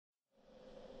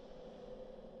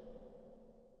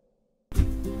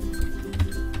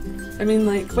I mean,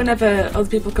 like, whenever other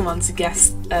people come on to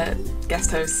guest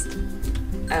host,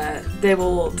 they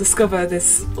will discover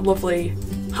this lovely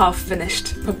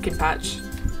half-finished pumpkin patch,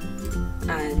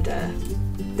 and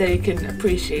they can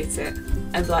appreciate it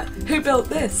and be like, who built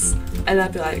this? And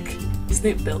I'd be like,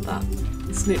 Snoop built that.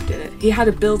 Snoop did it. He had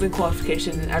a building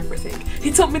qualification and everything.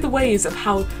 He taught me the ways of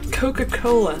how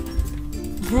Coca-Cola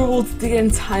ruled the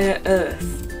entire earth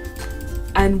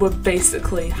and were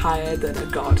basically higher than a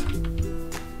god.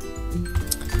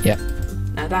 Yeah.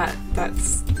 Now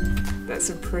that's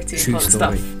some pretty True fun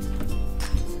story. stuff.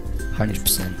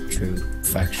 100% true,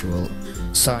 factual,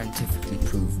 scientifically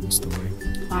proven story.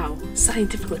 Wow,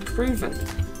 scientifically proven.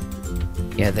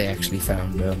 Yeah, they actually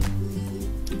found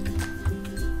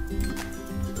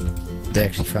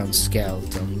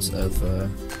skeletons of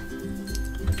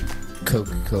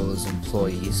Coca-Cola's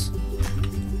employees.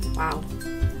 Wow.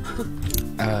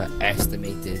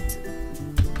 Estimated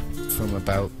from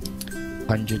about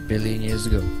 100 billion years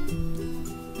ago.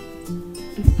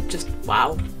 Just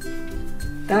wow.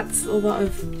 That's a lot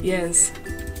of years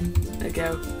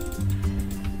ago.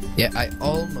 Yeah, I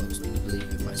almost believe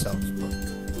it myself, but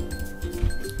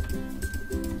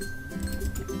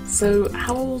So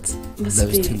how old must there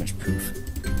be? was too much proof.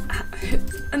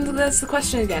 And there's the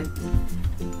question again.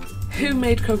 Who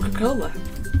made Coca-Cola?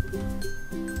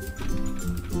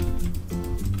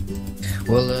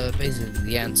 Well, basically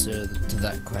the answer to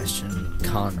that question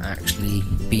can't actually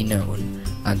be known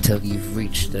until you've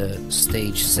reached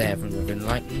stage 7 of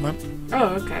enlightenment.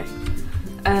 Oh, okay.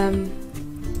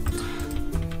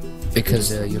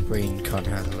 Because your brain can't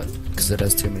handle it, because it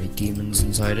has too many demons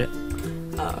inside it.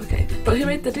 Oh, okay. But who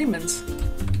made the demons?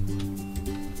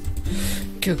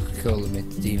 Coca-Cola made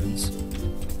the demons.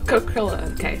 Coca-Cola,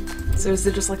 okay. So is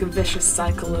there just like a vicious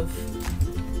cycle of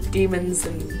demons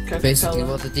and Coca-Cola? Basically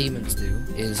what the demons do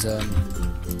is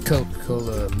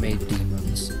Coca-Cola made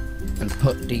demons and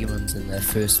put demons in their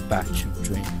first batch of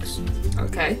drinks.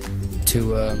 Okay.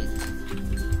 To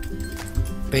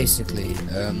basically,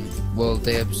 well,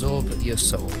 they absorb your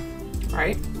soul.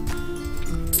 Right.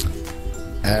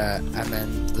 And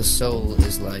then the soul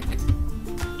is like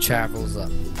travels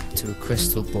up to a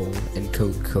crystal ball in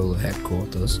Coca-Cola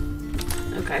headquarters.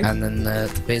 Okay. And then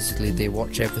basically they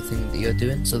watch everything that you're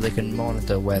doing, so they can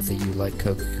monitor whether you like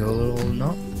Coca-Cola or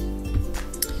not.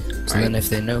 So then if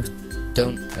they know,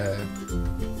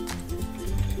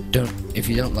 if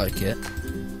you don't like it,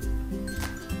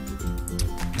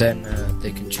 then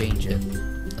they can change it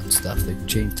and stuff. They can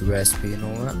change the recipe and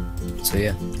all that. So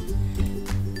yeah.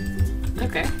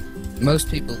 Okay. Most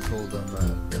people call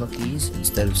them cookies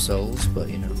instead of souls, but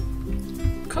you know.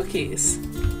 Cookies?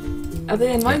 Are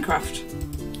they in Minecraft?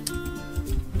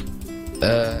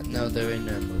 No, they're in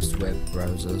most web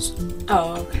browsers.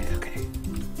 Oh, okay, okay.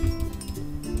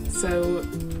 So,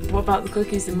 what about the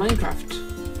cookies in Minecraft?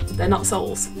 They're not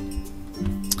souls?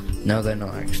 No, they're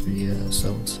not actually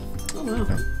souls. Oh, wow.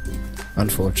 No.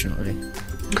 Unfortunately.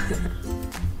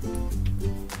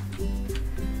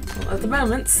 Well, at the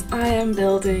moment, I am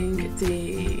building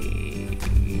the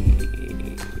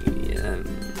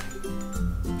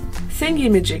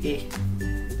thingy-majiggy.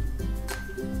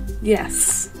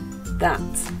 Yes, that.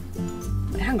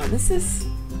 Wait, hang on, this is...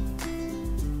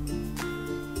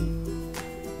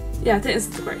 Yeah, I think this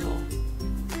is the Great Hall.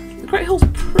 The Great Hall's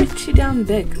pretty damn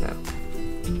big, though.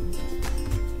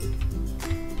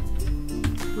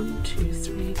 1, 2,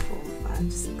 3, 4,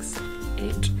 5, 6, 7,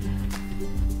 8.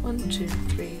 1, 2,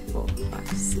 3, 4, 5,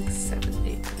 6, 7,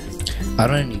 8, 9. I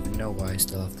don't even know why I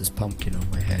still have this pumpkin on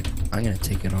my head. I'm gonna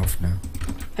take it off now.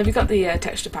 Have you got the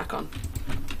texture pack on?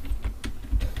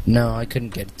 No, I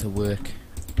couldn't get it to work.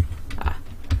 Ah,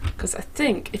 because I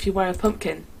think if you wear a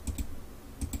pumpkin,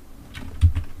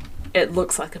 it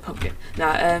looks like a pumpkin.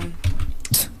 Now,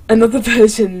 another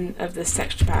version of this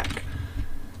texture pack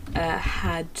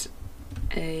had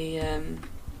a...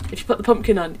 if you put the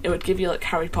pumpkin on, it would give you like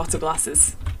Harry Potter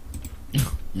glasses.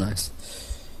 Nice.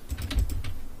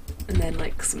 And then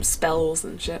like some spells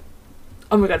and shit.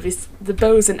 Oh my god, the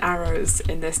bows and arrows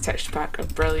in this texture pack are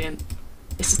brilliant.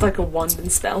 It's just like a wand and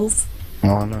spells.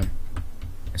 Oh no.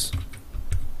 Yes.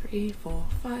 3, 4,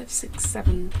 5, 6,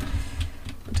 7.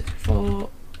 1, 2, 4,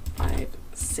 5,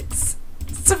 6,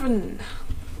 7.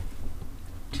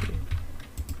 2,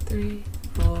 3,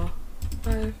 4,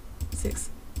 5, 6,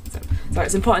 7. Sorry,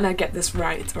 it's important I get this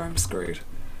right or I'm screwed.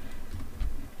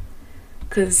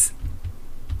 Because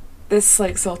this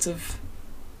like sort of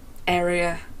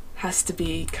area has to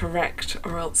be correct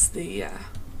or else the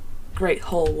Great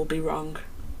Hall will be wrong.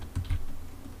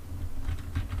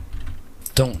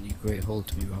 Don't want your Great Hall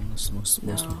to be wrong, that's the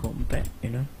most important bit, you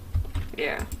know?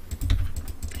 Yeah.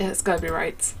 Yeah, it's gotta be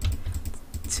right.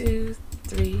 2,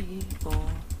 3, 4,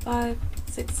 5,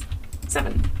 6,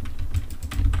 7.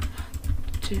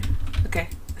 2. Okay,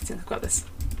 I think I've got this.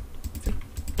 3,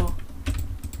 4,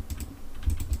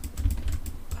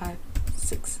 5,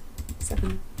 6,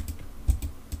 7.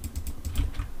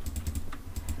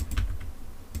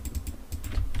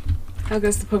 How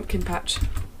goes the pumpkin patch?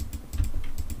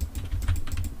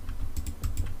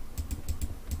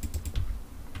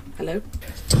 Hello?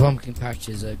 The pumpkin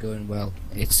patches are going well.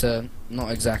 It's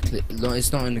not exactly.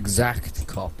 It's not an exact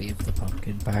copy of the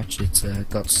pumpkin patch. It's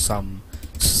got some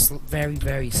very,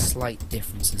 very slight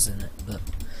differences in it, but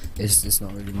it's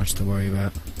not really much to worry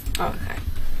about. Okay.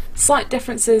 Slight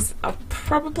differences are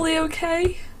probably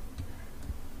okay,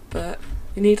 but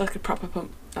you need like a proper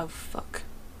pump. Oh fuck.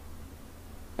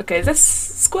 Okay, this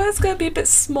square's gonna be a bit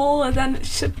smaller than it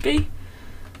should be.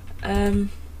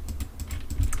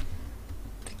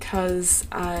 Because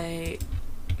I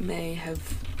may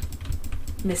have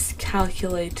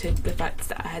miscalculated the fact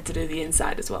that I had to do the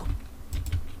inside as well.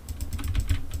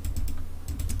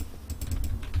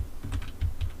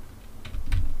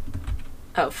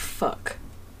 Oh fuck.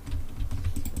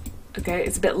 Okay,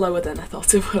 it's a bit lower than I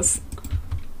thought it was.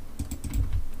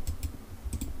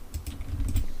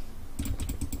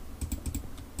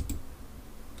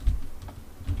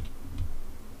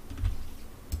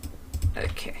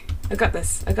 Okay. I got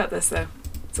this though.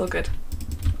 It's all good.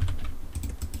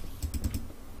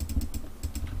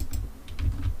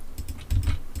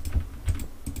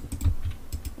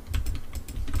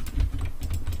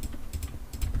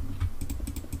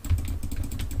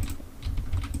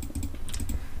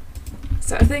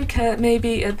 So I think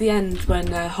maybe at the end when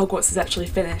Hogwarts is actually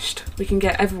finished, we can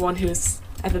get everyone who's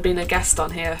ever been a guest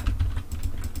on here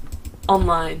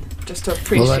online, just to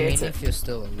appreciate well, I mean, it. if you're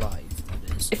still alive,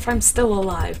 that is. If I'm still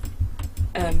alive.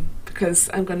 Because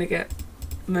I'm gonna get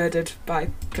murdered by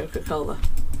Coca-Cola,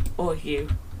 or you,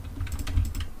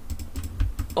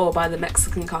 or by the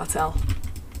Mexican cartel.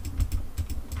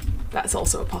 That's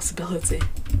also a possibility.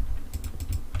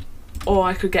 Or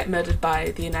I could get murdered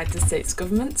by the United States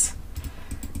government,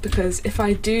 because if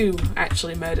I do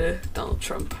actually murder Donald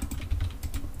Trump,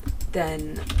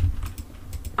 then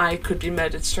I could be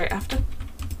murdered straight after.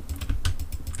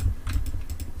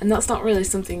 And that's not really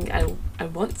something I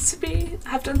want to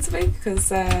have done to me,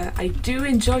 because I do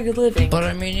enjoy living. But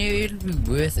I mean, it'd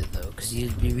be worth it though, because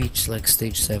you'd reach like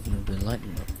stage 7 of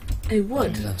enlightenment. It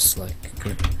would. And that's like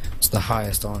good. It's the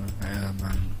highest honor a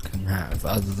man can have,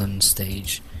 other than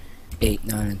stage 8,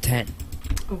 9, and 10.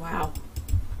 Oh, wow.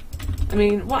 I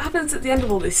mean, what happens at the end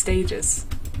of all these stages?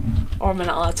 Or am I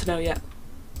not allowed to know yet?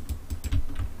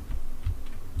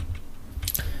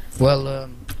 Well,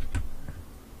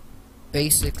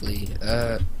 basically,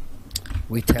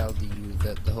 we tell you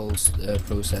that the whole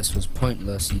process was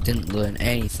pointless, you didn't learn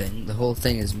anything, the whole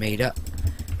thing is made up,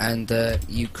 and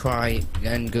you cry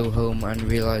and go home and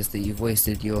realise that you've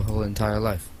wasted your whole entire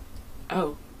life.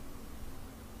 Oh.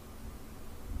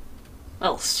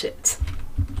 Well, shit.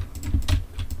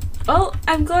 Well,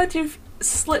 I'm glad you've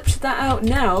slipped that out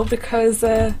now, because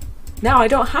now I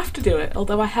don't have to do it,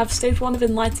 although I have stage 1 of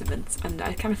enlightenment, and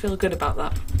I kind of feel good about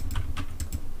that.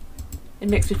 It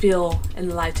makes me feel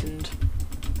enlightened.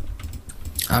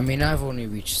 I mean, I've only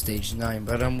reached stage 9,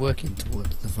 but I'm working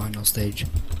towards the final stage.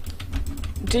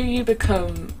 Do you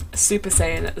become Super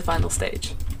Saiyan at the final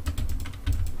stage?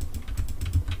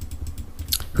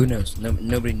 Who knows?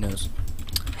 Nobody knows.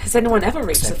 Has anyone ever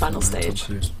reached Except the final for stage? Tom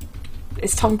Cruise.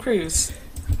 Is Tom Cruise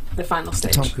the final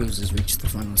stage? Tom Cruise has reached the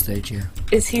final stage, yeah.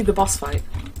 Is he the boss fight?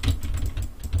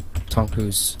 Tom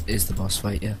Cruise is the boss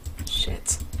fight, yeah.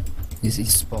 Shit.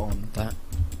 He's spot on with that.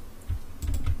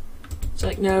 Do you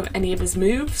like know any of his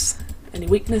moves? Any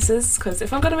weaknesses? Because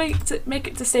if I'm gonna make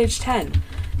it to stage 10,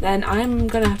 then I'm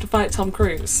gonna have to fight Tom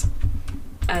Cruise,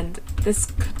 and this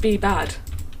could be bad.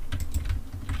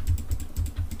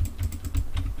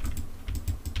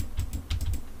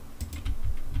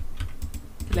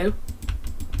 Hello?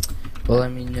 Well, I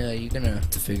mean, you're gonna have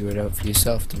to figure it out for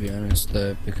yourself, to be honest,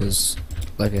 because,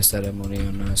 like I said, I'm only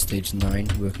on stage 9,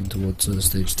 working towards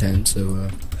stage 10, so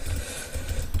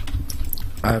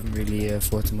I haven't really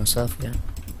fought it myself yet.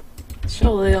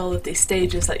 Surely all of these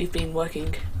stages that you've been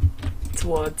working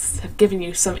towards have given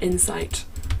you some insight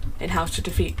in how to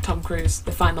defeat Tom Cruise,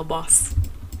 the final boss.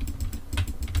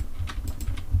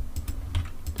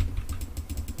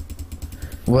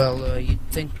 Well, you'd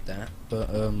think that, but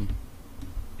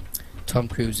Tom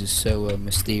Cruise is so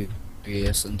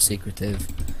mysterious and secretive.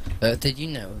 Did you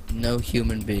know no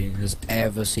human being has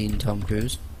ever seen Tom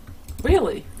Cruise?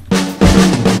 Really?